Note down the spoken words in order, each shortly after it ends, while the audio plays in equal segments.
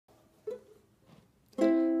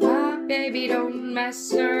baby don't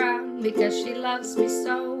mess around, because she loves me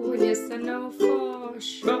so, and yes I know for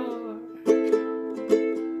sure.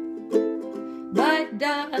 But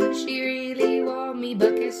does she really want me,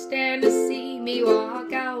 but can't stand to see me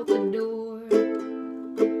walk out the door?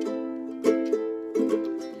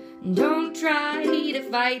 Don't try to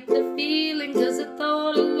fight the feeling, 'cause the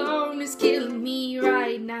thought alone is killing me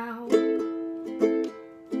right now.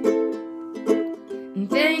 And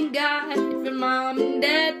thank God for Mom and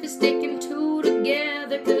Dad for sticking two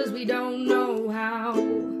together, 'cause we don't know how.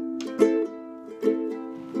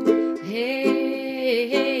 Hey,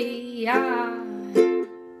 hey, ah.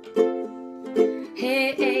 Hey,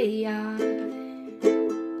 hey, ah.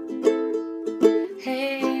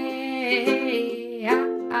 Hey,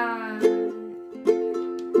 ah.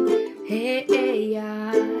 Hey,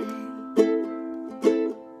 ah.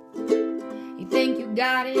 You think you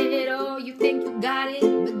got it, oh, you think you got it,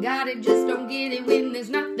 but got it, just don't get it when there's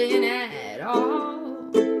nothing at all.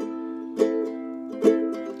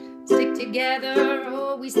 Stick together,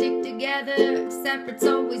 oh, we stick together. Separate's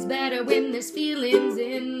always better when there's feelings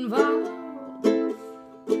involved.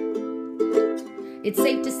 It's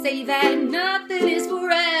safe to say that nothing is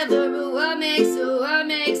forever, but what makes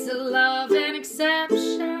a love an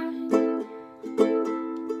exception?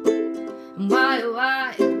 Why are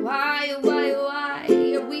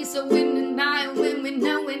we so in denial when we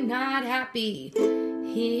know we're not happy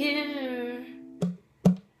here?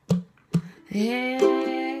 Hey,